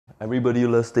Everybody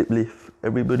loves deadlift.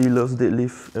 Everybody loves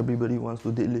deadlift. Everybody wants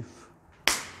to deadlift.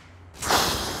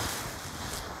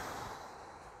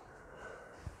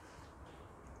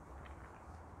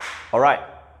 Alright,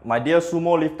 my dear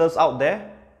sumo lifters out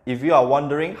there, if you are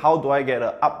wondering how do I get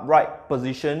an upright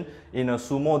position in a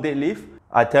sumo deadlift,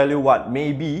 I tell you what,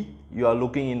 maybe you are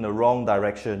looking in the wrong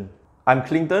direction. I'm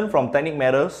Clinton from Technique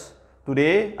Matters.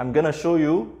 Today, I'm gonna show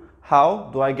you how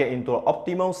do I get into an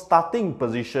optimal starting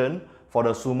position for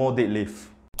the sumo deadlift.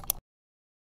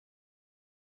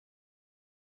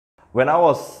 When I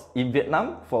was in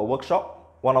Vietnam for a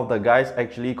workshop, one of the guys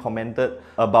actually commented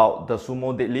about the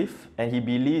sumo deadlift, and he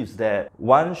believes that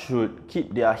one should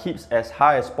keep their hips as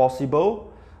high as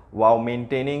possible while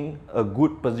maintaining a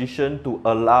good position to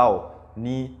allow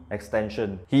knee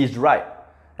extension. He is right,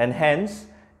 and hence,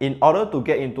 in order to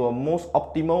get into a most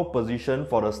optimal position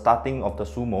for the starting of the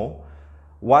sumo,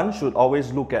 one should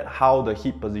always look at how the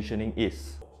hip positioning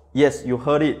is. Yes, you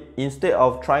heard it. Instead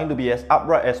of trying to be as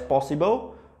upright as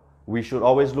possible, we should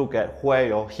always look at where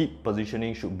your hip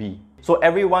positioning should be. So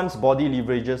everyone's body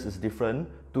leverages is different.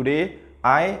 Today,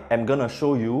 I am gonna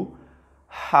show you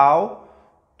how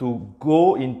to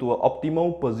go into an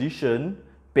optimal position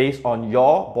based on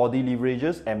your body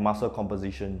leverages and muscle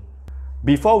composition.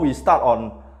 Before we start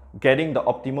on getting the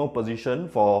optimal position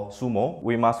for sumo,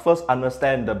 we must first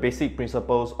understand the basic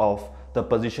principles of the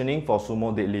positioning for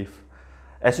sumo deadlift.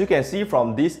 As you can see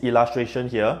from this illustration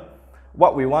here,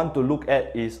 what we want to look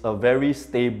at is a very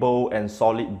stable and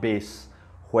solid base,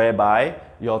 whereby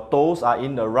your toes are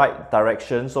in the right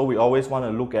direction, so we always want to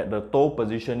look at the toe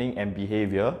positioning and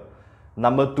behavior.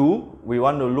 Number two, we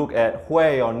want to look at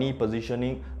where your knee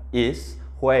positioning is.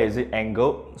 Where is it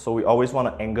angled? So we always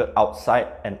want to angle outside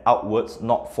and outwards,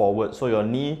 not forward. So your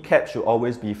knee cap should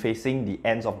always be facing the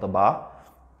ends of the bar.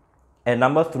 And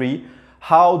number three,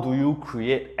 how do you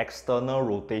create external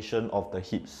rotation of the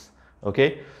hips?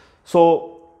 Okay,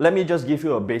 so let me just give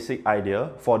you a basic idea.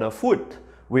 For the foot,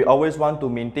 we always want to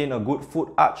maintain a good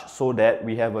foot arch so that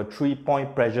we have a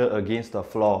 3-point pressure against the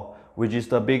floor, which is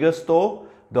the biggest toe,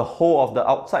 the whole of the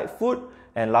outside foot,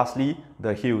 and lastly,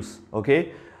 the heels.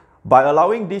 Okay. By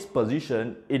allowing this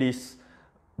position, it is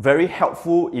very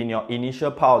helpful in your initial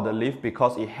part of the lift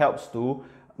because it helps to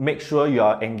make sure you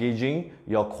are engaging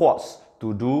your quads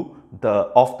to do the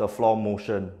off the floor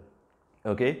motion.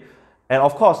 Okay, and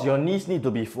of course your knees need to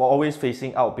be always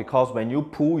facing out because when you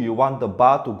pull, you want the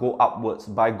bar to go upwards.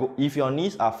 If your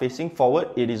knees are facing forward,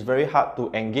 it is very hard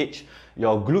to engage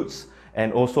your glutes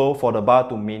and also for the bar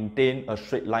to maintain a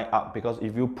straight line up, because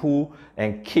if you pull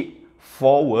and kick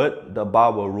forward, the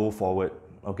bar will roll forward.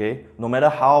 Okay, no matter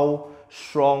how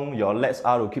strong your legs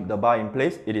are to keep the bar in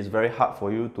place, it is very hard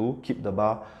for you to keep the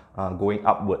bar going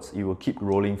upwards. It will keep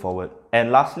rolling forward.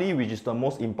 And lastly, which is the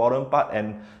most important part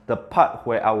and the part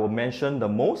where I will mention the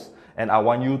most and I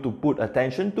want you to put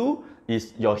attention to,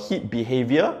 is your hip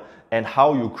behavior and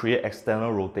how you create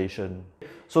external rotation.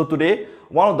 So today,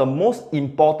 one of the most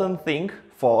important things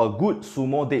for a good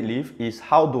sumo deadlift is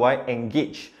how do I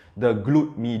engage the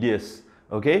glute medius.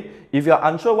 Okay, if you are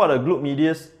unsure what a glute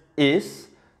medius is,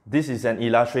 this is an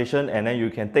illustration and then you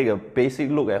can take a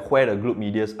basic look at where the glute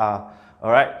medius are.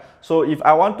 Alright, so if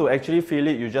I want to actually feel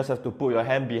it, you just have to put your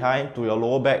hand behind to your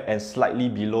lower back and slightly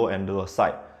below and to the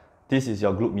side. This is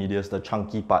your glute medius, the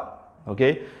chunky part.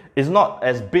 Okay, it's not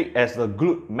as big as the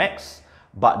glute max,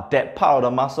 but that part of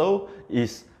the muscle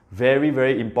is very,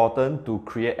 very important to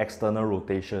create external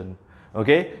rotation.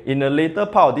 Okay, in the later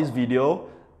part of this video,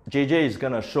 JJ is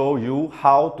going to show you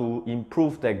how to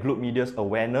improve that glute medius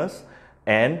awareness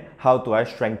and how do I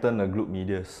strengthen the glute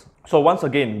medius. So once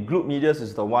again, glute medius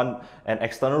is the one, and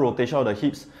external rotation of the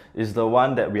hips is the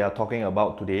one that we are talking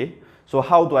about today. So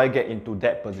how do I get into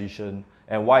that position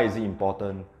and why is it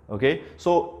important? Okay,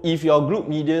 so if your glute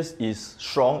medius is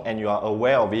strong and you are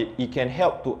aware of it, it can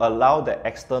help to allow the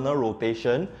external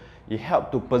rotation. It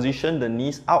helps to position the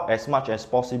knees out as much as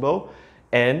possible,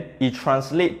 and it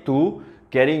translates to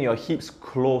getting your hips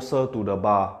closer to the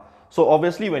bar. So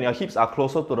obviously when your hips are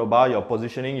closer to the bar, your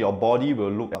positioning, your body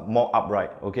will look more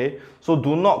upright. Okay, so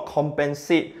do not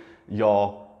compensate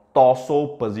your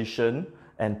torso position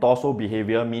and torso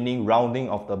behavior, meaning rounding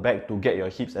of the back, to get your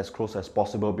hips as close as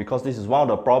possible, because this is one of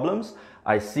the problems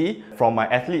I see from my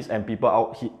athletes and people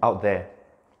out there.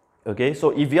 Okay, so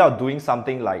if you are doing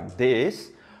something like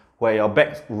this, where your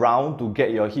back's round to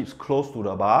get your hips close to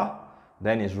the bar,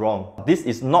 then it's wrong. This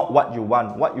is not what you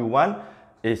want. What you want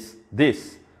is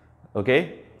this.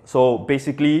 Okay, so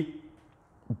basically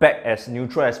back as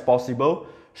neutral as possible,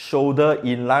 shoulder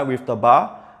in line with the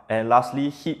bar, and lastly,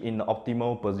 hip in the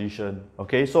optimal position.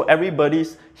 Okay, so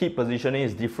everybody's hip positioning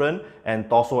is different and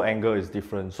torso angle is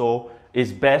different. So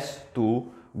it's best to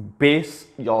base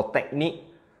your technique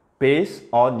based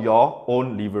on your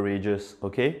own leverages.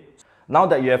 Okay, now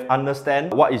that you have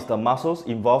understand what is the muscles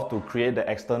involved to create the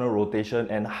external rotation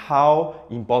and how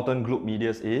important glute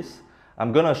medius is,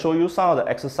 I'm gonna show you some of the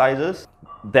exercises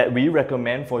that we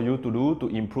recommend for you to do to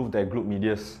improve that glute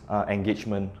medius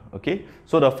engagement. Okay,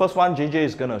 so the first one JJ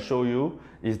is gonna show you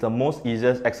is the most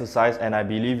easiest exercise, and I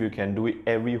believe you can do it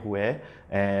everywhere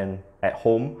and at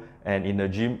home and in the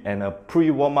gym, and a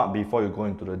pre-warm-up before you go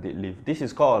into the deadlift. This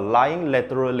is called a lying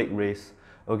lateral leg raise.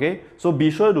 Okay, so be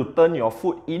sure to turn your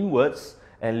foot inwards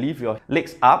and lift your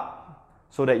legs up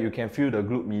so that you can feel the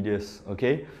glute medius.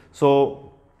 Okay, so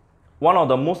one of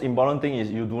the most important things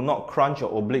is you do not crunch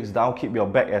your obliques down, keep your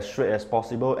back as straight as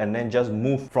possible, and then just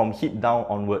move from hip down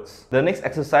onwards. The next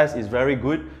exercise is very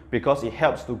good because it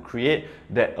helps to create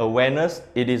that awareness.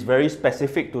 It is very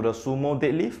specific to the sumo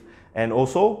deadlift, and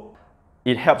also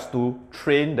it helps to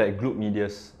train that glute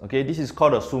medius. Okay, this is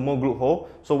called a sumo glute hold.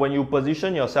 So when you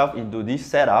position yourself into this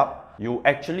setup, you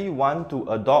actually want to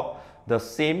adopt the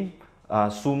same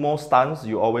sumo stance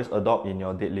you always adopt in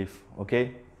your deadlift.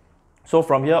 Okay, so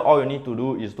from here, all you need to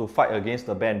do is to fight against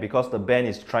the band because the band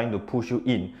is trying to push you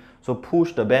in. So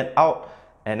push the band out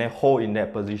and then hold in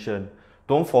that position.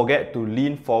 Don't forget to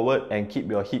lean forward and keep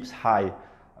your hips high,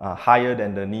 higher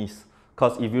than the knees.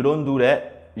 Because if you don't do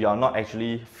that, you are not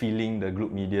actually feeling the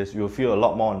glute medius. You'll feel a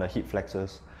lot more on the hip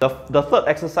flexors. The third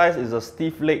exercise is a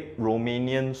stiff leg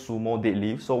Romanian sumo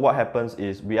deadlift. So what happens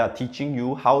is we are teaching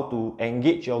you how to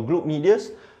engage your glute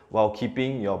medius while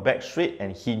keeping your back straight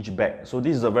and hinge back. So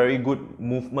this is a very good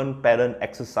movement pattern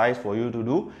exercise for you to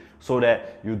do so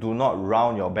that you do not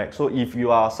round your back. So if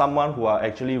you are someone who are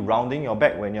actually rounding your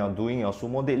back when you're doing your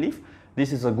sumo deadlift,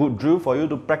 this is a good drill for you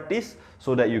to practice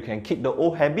so that you can kick the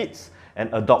old habits and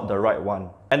adopt the right one.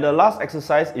 And the last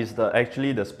exercise is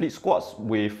actually the split squats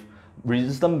with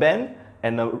resistance band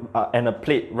and a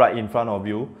plate right in front of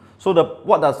you. So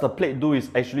what does the plate do is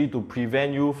actually to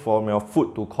prevent you from your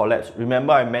foot to collapse.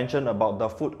 Remember I mentioned about the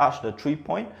foot arch, the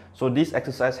 3-point. So this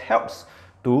exercise helps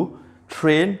to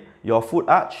train your foot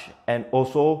arch and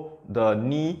also the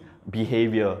knee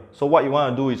behavior. So what you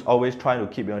want to do is always try to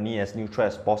keep your knee as neutral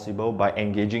as possible by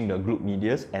engaging the glute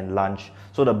medius and lunge.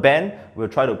 So the band will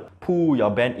try to pull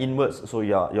your band inwards, so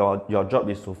your job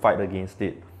is to fight against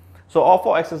it. So all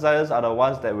 4 exercises are the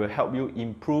ones that will help you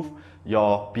improve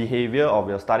your behavior of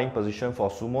your starting position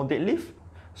for sumo deadlift.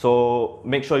 So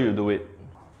make sure you do it.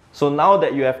 So now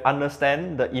that you have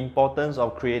understand the importance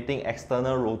of creating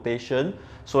external rotation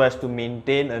so as to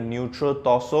maintain a neutral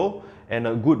torso and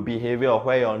a good behavior of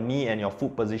where your knee and your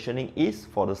foot positioning is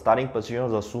for the starting position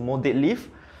of the sumo deadlift,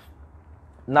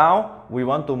 now we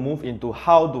want to move into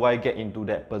how do I get into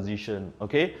that position.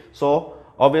 Okay, so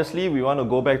obviously we want to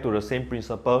go back to the same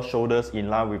principle, shoulders in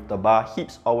line with the bar,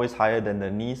 hips always higher than the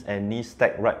knees, and knees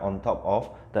stacked right on top of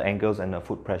the ankles and the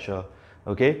foot pressure.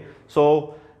 Okay,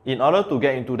 so in order to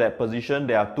get into that position,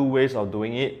 there are 2 ways of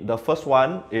doing it. The first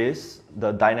one is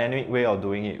the dynamic way of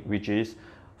doing it, which is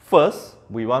first,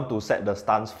 we want to set the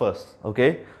stance first,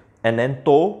 okay? And then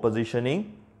toe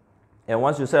positioning. And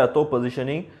once you set a toe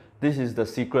positioning, this is the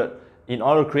secret. In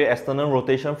order to create external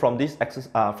rotation from this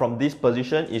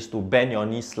position is to bend your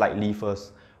knees slightly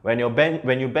first. When you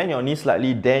bend your knee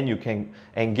slightly, then you can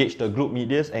engage the glute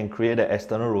medius and create the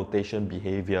external rotation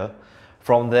behavior.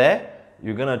 From there,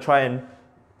 you're gonna try and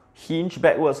hinge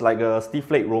backwards like a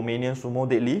stiff leg Romanian sumo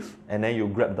deadlift, and then you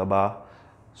grab the bar.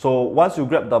 So once you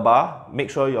grab the bar, make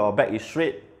sure your back is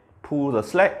straight, pull the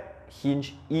slack,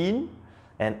 hinge in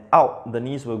and out. The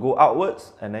knees will go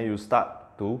outwards and then you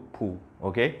start to pull.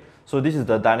 Okay, so this is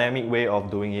the dynamic way of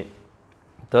doing it.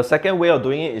 The second way of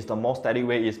doing it is the more static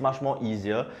way. It's much more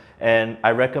easier, and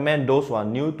I recommend those who are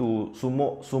new to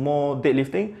sumo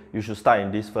deadlifting, you should start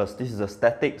in this first. This is a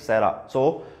static setup.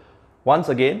 So once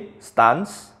again,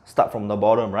 stance, start from the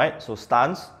bottom, right? So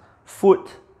stance, foot,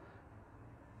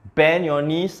 bend your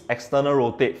knees, external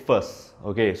rotate first.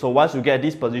 Okay, so once you get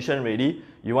this position ready,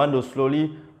 you want to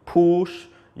slowly push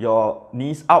your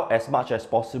knees out as much as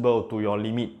possible to your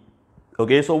limit.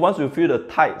 Okay, so once you feel the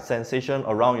tight sensation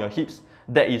around your hips,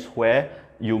 that is where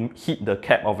you hit the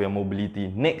cap of your mobility.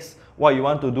 Next, what you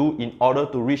want to do in order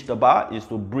to reach the bar is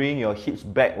to bring your hips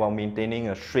back while maintaining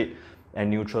a straight and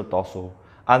neutral torso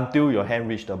until your hand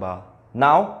reaches the bar.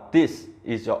 Now, this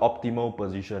is your optimal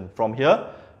position. From here,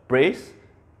 brace,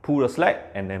 pull the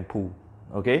slack, and then pull.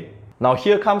 Okay? Now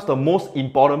here comes the most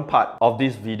important part of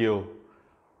this video.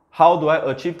 How do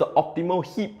I achieve the optimal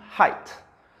hip height?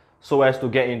 so as to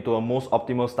get into a most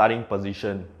optimal starting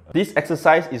position. This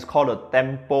exercise is called a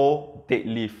tempo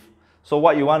deadlift. So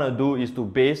what you want to do is to,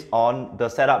 based on the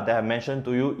setup that I mentioned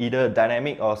to you, either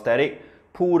dynamic or static,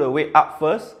 pull the weight up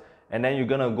first, and then you're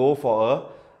going to go for a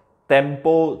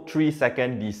tempo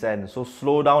 3-second descent. So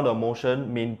slow down the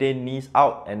motion, maintain knees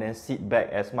out, and then sit back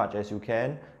as much as you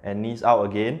can, and knees out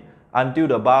again, until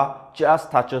the bar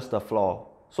just touches the floor.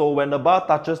 So when the bar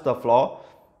touches the floor,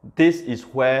 this is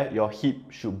where your hip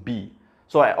should be.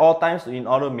 So at all times, in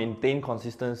order to maintain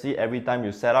consistency, every time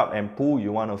you set up and pull,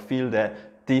 you want to feel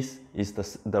that this is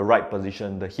the right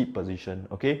position, the hip position,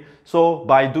 okay? So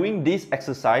by doing this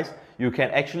exercise, you can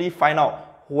actually find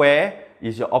out where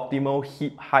is your optimal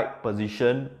hip height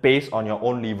position based on your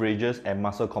own leverages and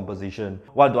muscle composition.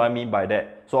 What do I mean by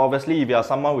that? So obviously, if you are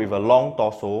someone with a long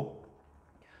torso,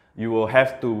 you will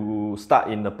have to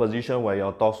start in the position where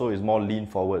your torso is more lean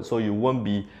forward, so you won't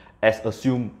be as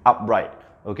assumed upright,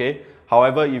 okay?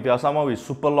 However, if you are someone with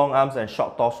super long arms and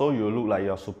short torso, you will look like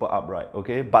you're super upright,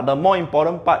 okay? But the more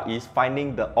important part is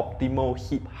finding the optimal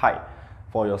hip height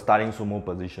for your starting sumo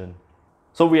position.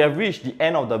 So we have reached the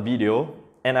end of the video,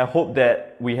 and I hope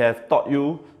that we have taught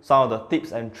you some of the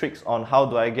tips and tricks on how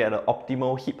do I get an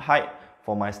optimal hip height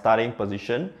for my starting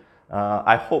position.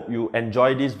 I hope you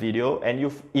enjoy this video,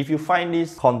 and if you find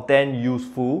this content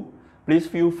useful, please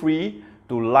feel free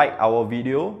to like our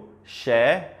video,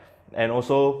 share, and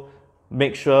also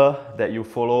make sure that you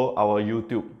follow our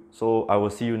YouTube. So I will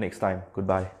see you next time.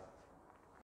 Goodbye.